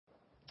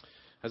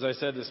As I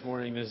said this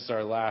morning, this is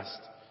our last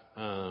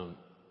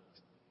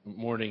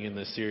morning in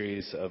the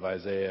series of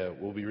Isaiah.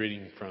 We'll be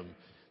reading from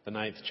the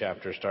 9th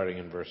chapter, starting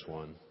in verse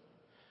 1.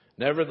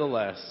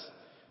 Nevertheless,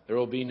 there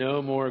will be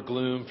no more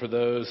gloom for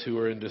those who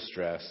are in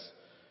distress.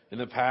 In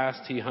the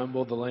past, he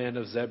humbled the land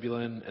of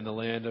Zebulun and the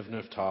land of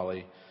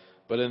Naphtali,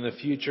 but in the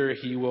future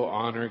he will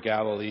honor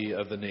Galilee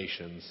of the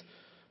nations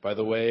by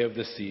the way of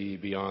the sea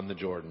beyond the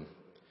Jordan.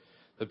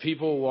 The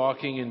people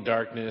walking in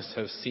darkness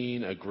have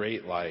seen a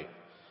great light.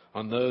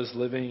 On those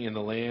living in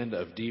the land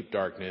of deep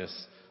darkness,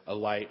 a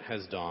light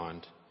has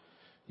dawned.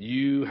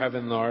 You have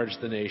enlarged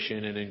the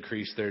nation and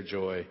increased their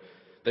joy.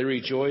 They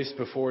rejoice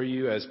before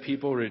you as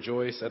people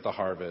rejoice at the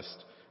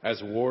harvest,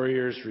 as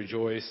warriors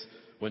rejoice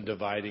when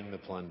dividing the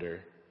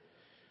plunder.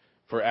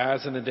 For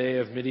as in the day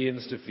of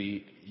Midian's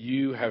defeat,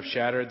 you have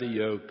shattered the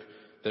yoke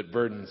that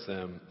burdens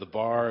them, the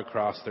bar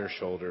across their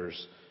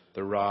shoulders,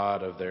 the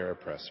rod of their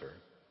oppressor.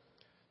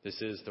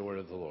 This is the word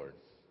of the Lord.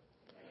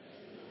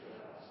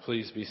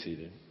 Please be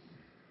seated.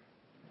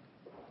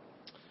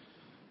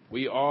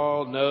 We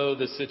all know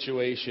the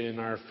situation,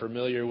 are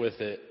familiar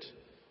with it.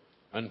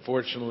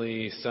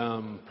 Unfortunately,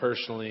 some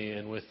personally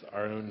and with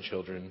our own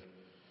children.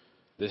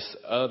 This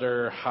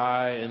utter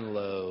high and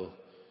low,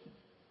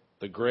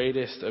 the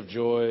greatest of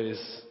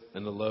joys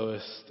and the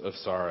lowest of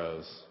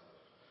sorrows.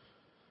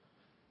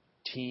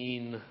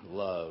 Teen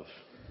love.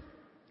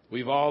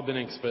 We've all been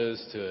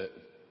exposed to it.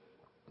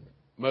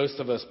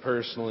 Most of us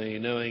personally,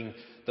 knowing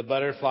the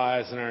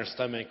butterflies in our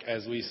stomach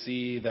as we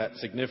see that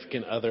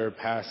significant other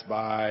pass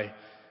by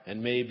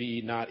and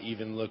maybe not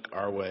even look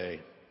our way.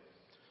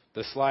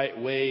 The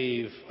slight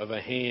wave of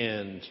a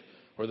hand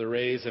or the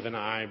raise of an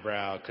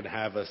eyebrow could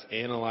have us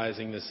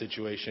analyzing the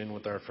situation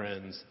with our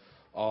friends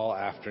all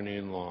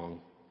afternoon long.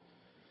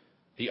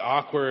 The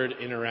awkward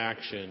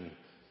interaction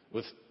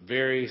with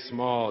very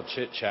small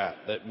chit-chat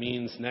that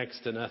means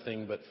next to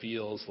nothing but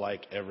feels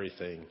like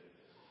everything.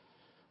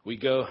 We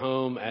go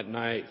home at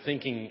night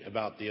thinking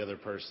about the other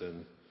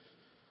person,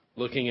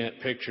 looking at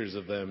pictures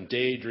of them,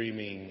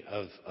 daydreaming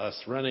of us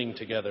running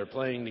together,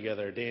 playing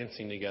together,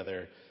 dancing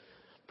together.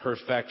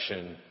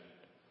 Perfection.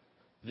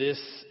 This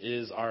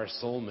is our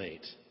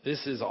soulmate.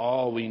 This is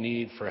all we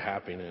need for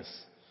happiness.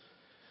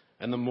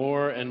 And the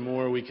more and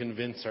more we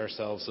convince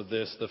ourselves of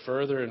this, the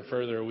further and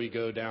further we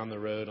go down the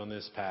road on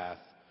this path,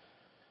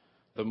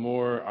 the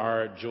more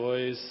our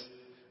joys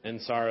and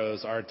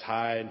sorrows are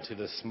tied to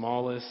the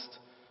smallest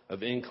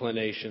of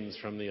inclinations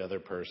from the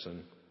other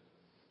person.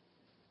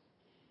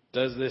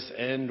 Does this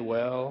end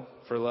well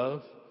for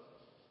love?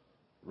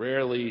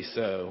 Rarely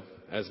so.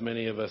 As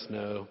many of us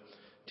know,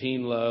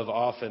 teen love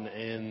often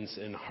ends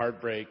in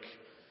heartbreak,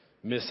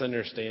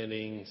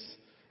 misunderstandings,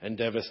 and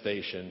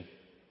devastation.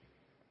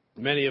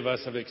 Many of us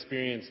have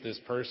experienced this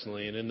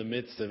personally, and in the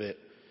midst of it,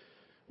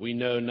 we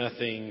know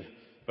nothing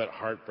but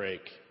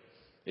heartbreak.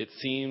 It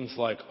seems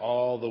like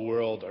all the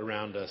world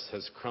around us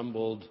has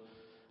crumbled,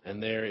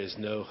 and there is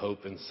no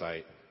hope in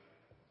sight.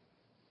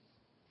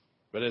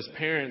 But as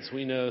parents,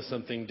 we know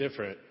something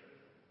different.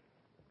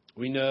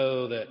 We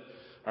know that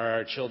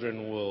our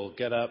children will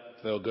get up,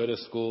 they'll go to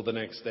school the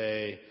next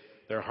day,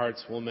 their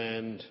hearts will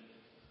mend.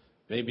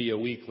 Maybe a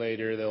week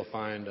later, they'll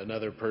find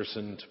another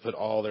person to put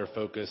all their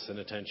focus and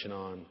attention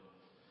on.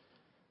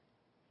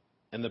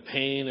 And the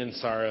pain and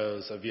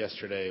sorrows of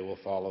yesterday will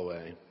fall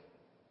away.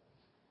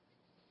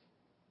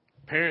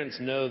 Parents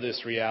know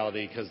this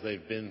reality because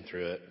they've been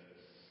through it.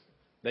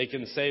 They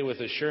can say with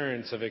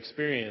assurance of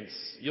experience,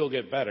 you'll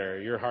get better,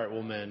 your heart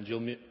will mend,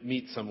 you'll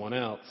meet someone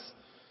else.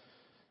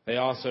 They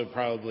also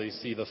probably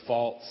see the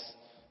faults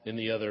in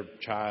the other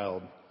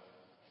child.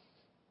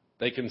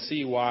 They can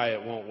see why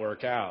it won't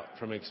work out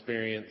from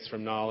experience,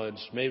 from knowledge,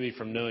 maybe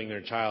from knowing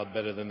their child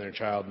better than their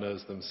child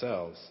knows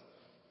themselves.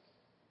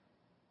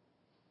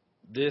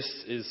 This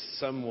is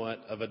somewhat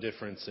of a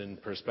difference in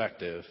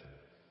perspective.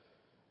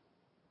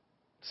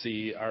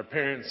 See, our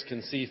parents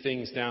can see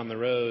things down the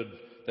road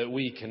that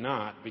we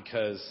cannot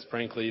because,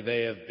 frankly,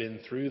 they have been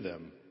through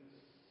them.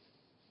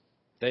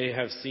 They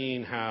have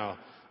seen how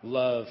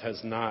love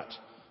has not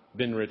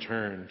been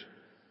returned,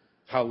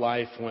 how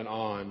life went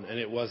on, and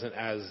it wasn't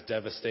as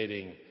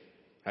devastating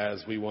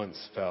as we once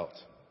felt.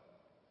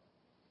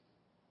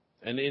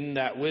 And in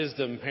that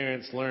wisdom,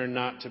 parents learn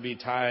not to be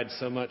tied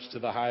so much to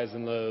the highs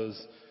and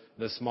lows,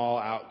 the small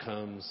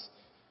outcomes,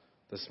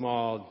 the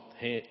small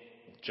hand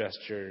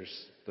gestures,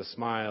 the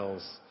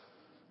smiles,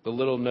 the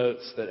little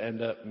notes that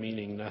end up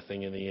meaning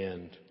nothing in the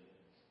end.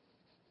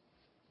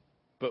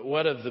 But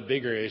what of the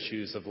bigger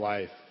issues of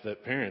life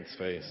that parents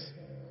face?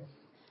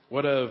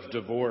 What of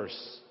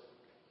divorce?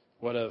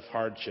 What of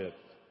hardship?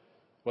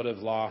 What of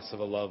loss of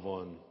a loved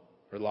one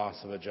or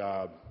loss of a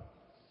job?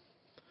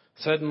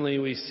 Suddenly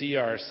we see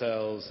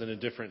ourselves in a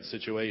different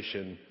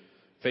situation,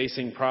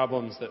 facing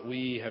problems that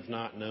we have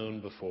not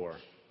known before,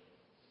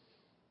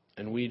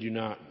 and we do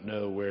not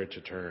know where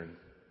to turn.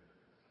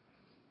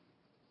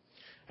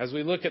 As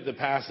we look at the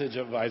passage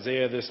of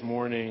Isaiah this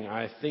morning,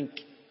 I think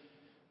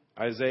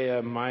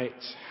Isaiah might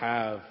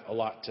have a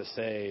lot to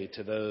say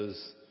to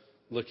those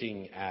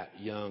looking at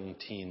young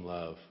teen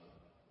love.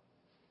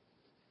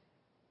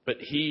 But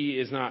he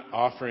is not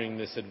offering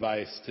this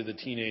advice to the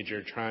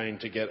teenager trying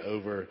to get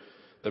over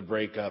the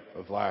breakup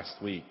of last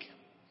week.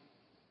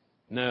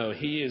 No,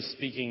 he is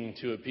speaking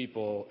to a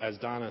people, as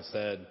Donna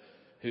said,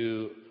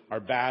 who are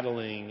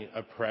battling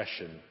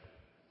oppression,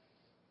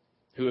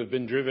 who have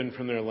been driven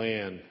from their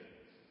land,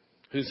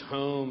 whose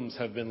homes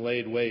have been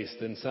laid waste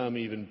and some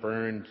even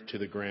burned to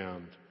the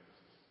ground.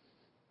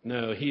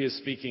 No, he is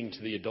speaking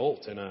to the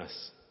adult in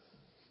us.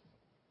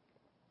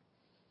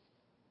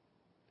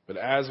 But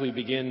as we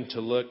begin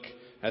to look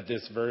at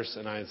this verse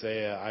in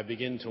Isaiah, I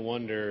begin to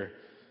wonder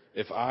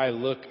if I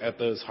look at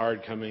those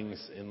hard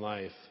comings in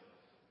life,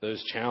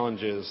 those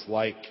challenges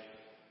like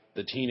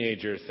the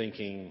teenager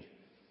thinking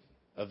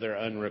of their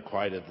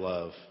unrequited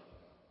love.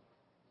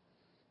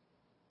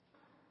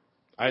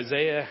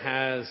 Isaiah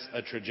has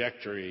a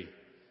trajectory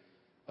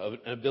of an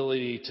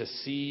ability to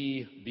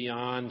see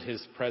beyond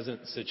his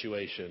present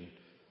situation.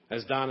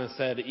 As Donna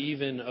said,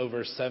 even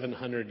over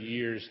 700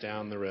 years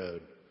down the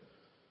road.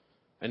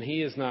 And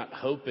he is not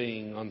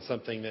hoping on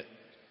something that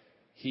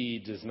he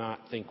does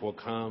not think will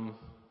come,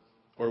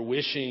 or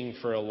wishing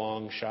for a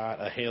long shot,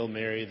 a Hail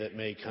Mary that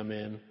may come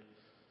in.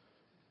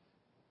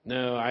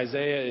 No,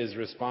 Isaiah is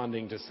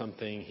responding to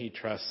something he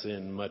trusts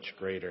in much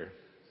greater.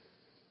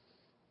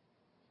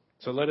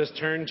 So let us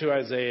turn to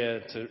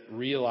Isaiah to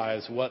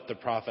realize what the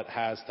prophet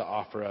has to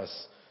offer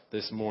us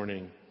this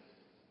morning.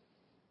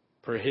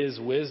 For his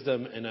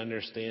wisdom and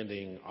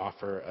understanding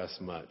offer us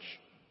much.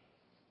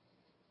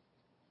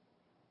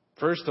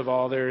 First of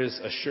all, there is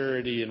a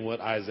surety in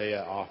what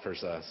Isaiah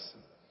offers us.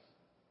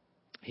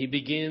 He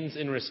begins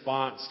in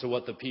response to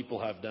what the people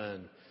have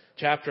done.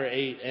 Chapter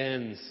 8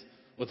 ends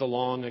with a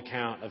long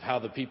account of how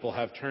the people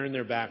have turned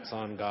their backs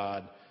on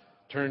God,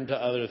 turned to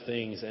other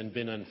things, and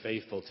been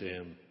unfaithful to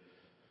him.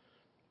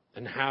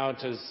 And how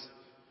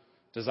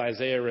does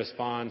Isaiah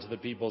respond to the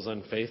people's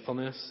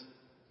unfaithfulness?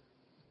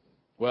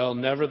 Well,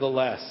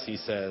 nevertheless, he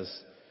says,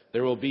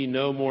 there will be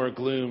no more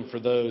gloom for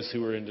those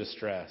who are in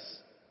distress.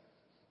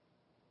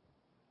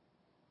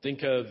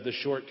 Think of the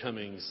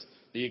shortcomings,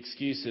 the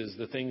excuses,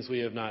 the things we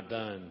have not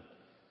done,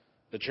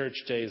 the church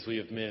days we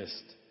have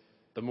missed,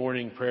 the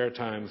morning prayer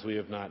times we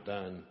have not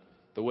done,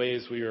 the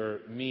ways we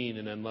are mean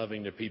and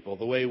unloving to people,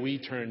 the way we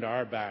turned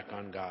our back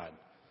on God.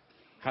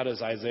 How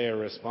does Isaiah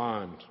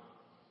respond?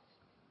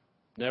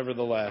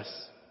 Nevertheless,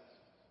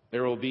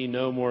 there will be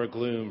no more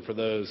gloom for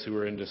those who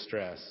are in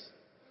distress.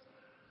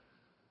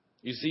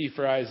 You see,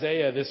 for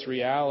Isaiah, this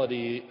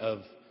reality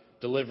of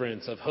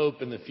deliverance, of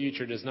hope in the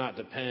future does not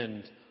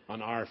depend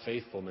on our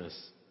faithfulness.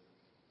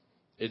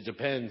 It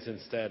depends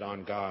instead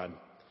on God.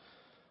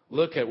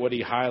 Look at what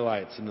he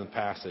highlights in the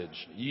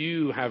passage.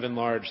 You have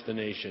enlarged the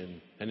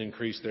nation and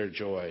increased their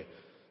joy.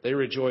 They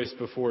rejoice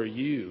before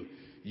you.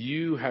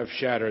 You have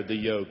shattered the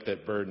yoke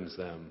that burdens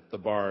them, the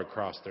bar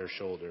across their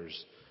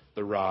shoulders,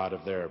 the rod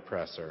of their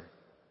oppressor.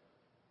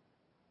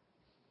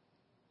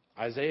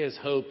 Isaiah's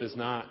hope is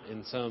not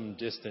in some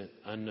distant,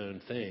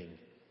 unknown thing.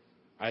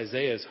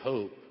 Isaiah's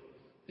hope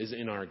is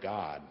in our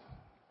God,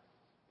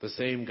 the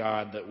same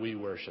God that we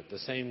worship, the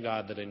same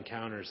God that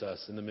encounters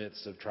us in the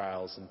midst of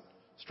trials and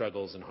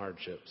struggles and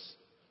hardships.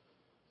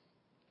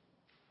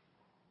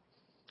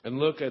 And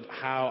look at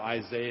how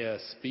Isaiah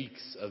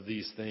speaks of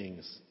these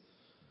things.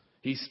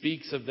 He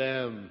speaks of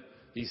them,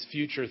 these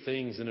future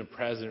things, in a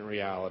present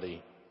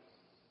reality.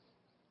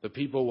 The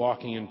people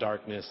walking in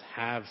darkness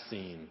have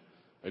seen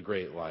a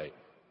great light.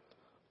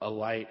 A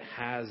light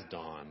has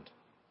dawned.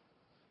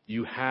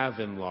 You have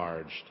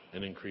enlarged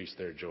and increased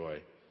their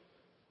joy.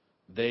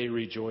 They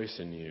rejoice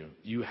in you.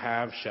 You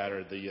have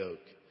shattered the yoke.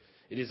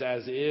 It is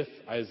as if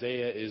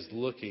Isaiah is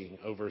looking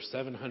over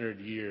 700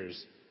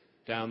 years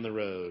down the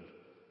road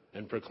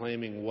and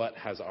proclaiming what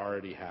has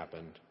already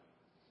happened.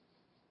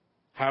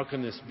 How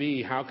can this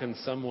be? How can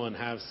someone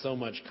have so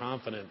much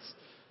confidence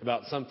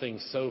about something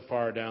so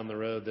far down the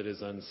road that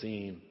is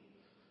unseen?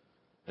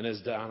 And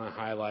as Donna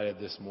highlighted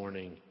this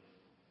morning,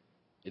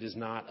 it is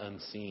not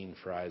unseen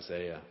for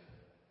Isaiah.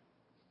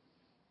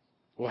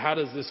 Well, how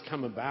does this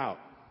come about?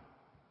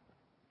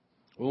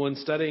 Well, in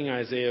studying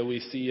Isaiah, we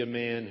see a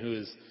man who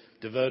is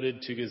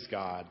devoted to his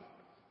God.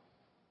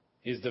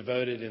 He's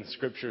devoted in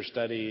scripture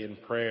study, in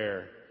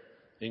prayer,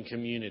 in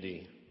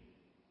community.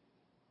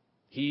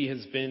 He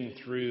has been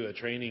through a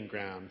training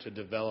ground to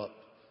develop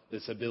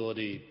this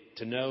ability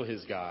to know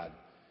his God,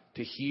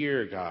 to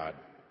hear God,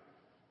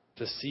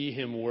 to see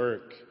him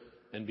work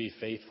and be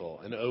faithful.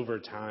 And over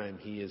time,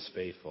 he is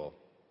faithful.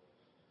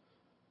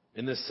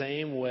 In the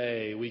same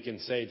way, we can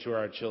say to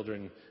our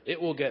children, it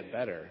will get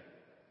better.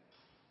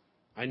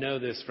 I know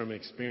this from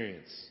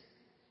experience.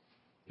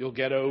 You'll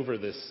get over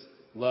this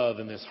love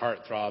and this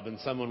heartthrob, and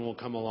someone will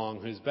come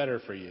along who's better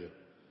for you.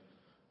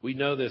 We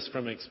know this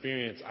from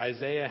experience.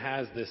 Isaiah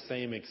has this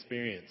same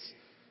experience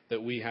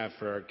that we have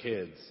for our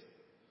kids.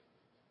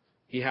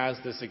 He has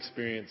this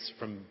experience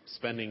from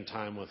spending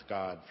time with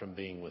God, from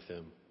being with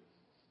him.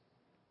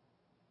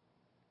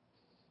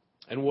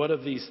 And what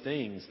of these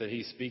things that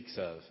he speaks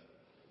of?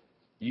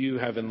 You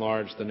have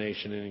enlarged the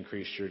nation and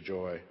increased your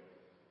joy.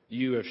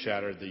 You have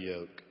shattered the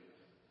yoke.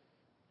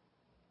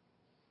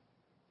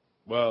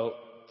 Well,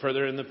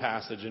 further in the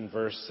passage in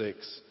verse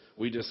 6,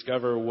 we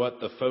discover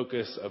what the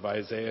focus of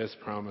Isaiah's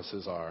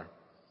promises are.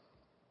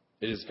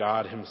 It is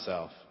God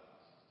himself.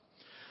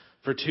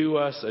 For to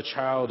us a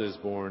child is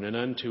born, and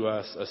unto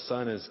us a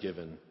son is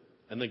given,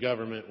 and the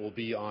government will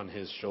be on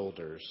his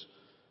shoulders.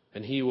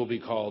 And he will be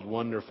called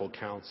Wonderful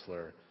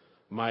Counselor,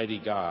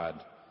 Mighty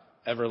God,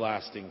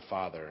 Everlasting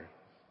Father,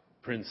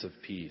 Prince of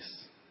Peace.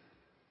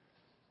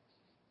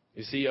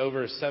 You see,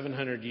 over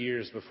 700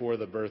 years before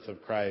the birth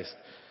of Christ,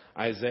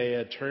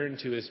 Isaiah turned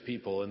to his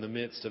people in the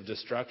midst of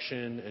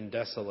destruction and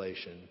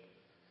desolation.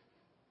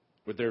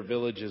 With their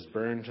villages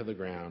burned to the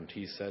ground,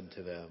 he said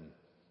to them,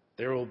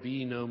 there will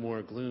be no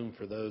more gloom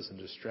for those in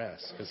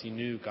distress, because he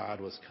knew God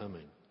was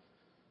coming.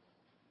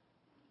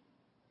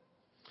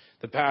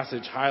 The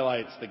passage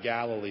highlights the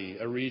Galilee,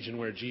 a region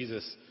where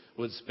Jesus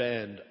would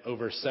spend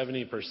over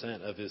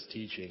 70% of his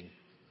teaching.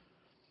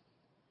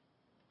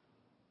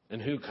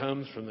 And who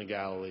comes from the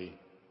Galilee?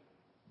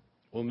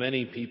 Well,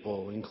 many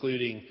people,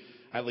 including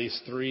at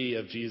least 3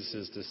 of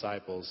Jesus'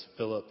 disciples,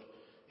 Philip,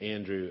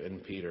 Andrew,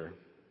 and Peter.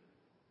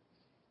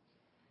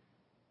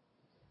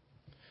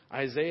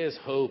 Isaiah's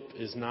hope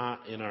is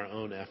not in our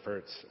own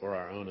efforts or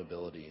our own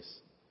abilities.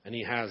 And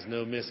he has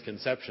no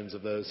misconceptions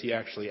of those. He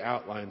actually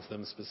outlines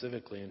them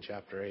specifically in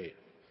chapter 8.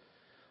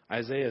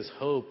 Isaiah's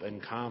hope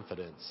and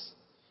confidence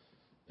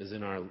is in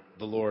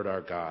the Lord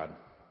our God.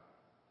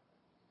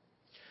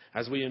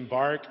 As we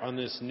embark on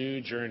this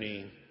new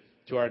journey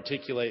to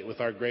articulate with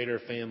our greater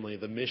family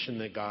the mission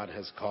that God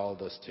has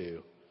called us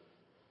to,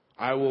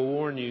 I will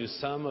warn you,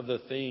 some of the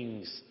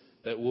things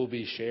that will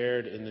be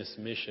shared in this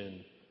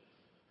mission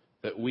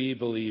that we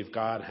believe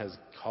God has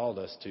called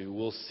us to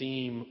will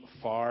seem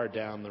far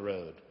down the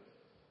road,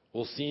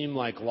 will seem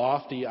like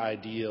lofty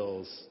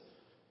ideals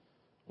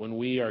when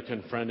we are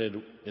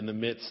confronted in the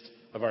midst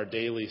of our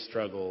daily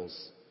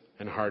struggles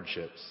and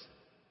hardships.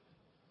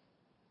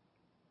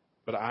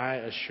 But I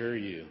assure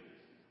you,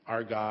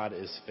 our God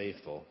is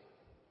faithful.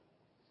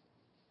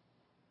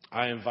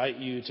 I invite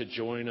you to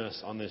join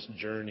us on this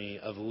journey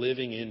of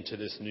living into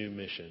this new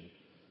mission,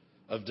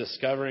 of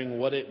discovering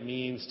what it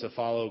means to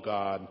follow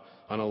God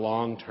on a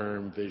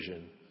long-term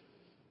vision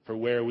for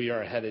where we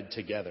are headed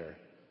together.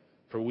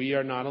 For we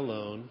are not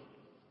alone,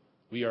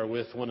 we are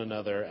with one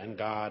another, and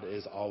God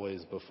is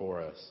always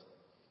before us.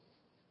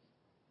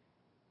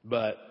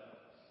 But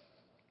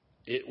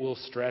it will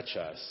stretch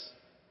us.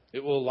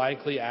 It will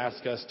likely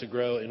ask us to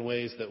grow in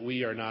ways that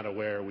we are not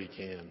aware we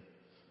can.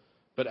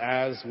 But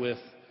as with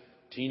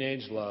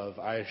teenage love,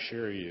 I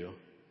assure you,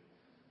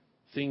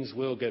 things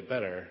will get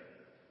better.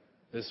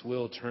 This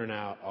will turn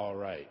out all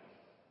right.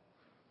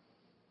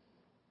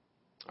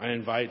 I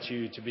invite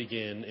you to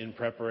begin in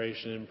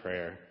preparation and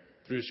prayer,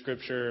 through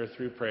Scripture,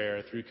 through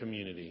prayer, through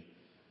community,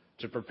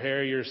 to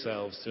prepare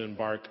yourselves to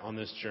embark on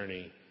this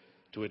journey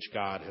to which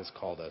God has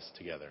called us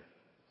together.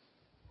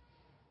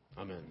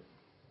 Amen.